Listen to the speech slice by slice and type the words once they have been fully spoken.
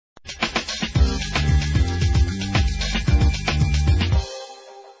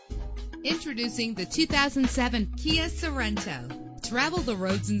Introducing the 2007 Kia Sorento. Travel the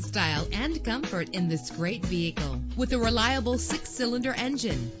roads in style and comfort in this great vehicle with a reliable 6-cylinder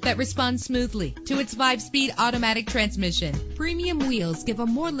engine that responds smoothly to its 5-speed automatic transmission. Premium wheels give a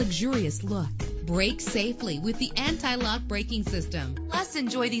more luxurious look. Brake safely with the anti-lock braking system. Plus,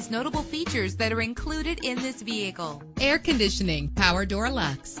 enjoy these notable features that are included in this vehicle: air conditioning, power door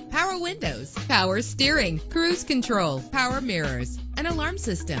locks, power windows, power steering, cruise control, power mirrors, an alarm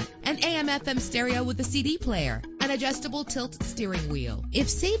system, an AM/FM stereo with a CD player, an adjustable tilt steering wheel. If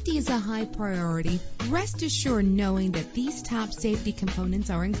safety is a high priority, rest assured knowing that these top safety components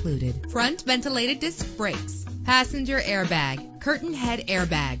are included: front ventilated disc brakes, passenger airbag, curtain head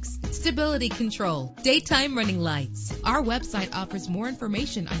airbags, stability control, daytime running lights. Our website offers more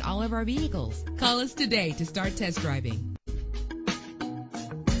information on all of our vehicles. Call us today to start test driving.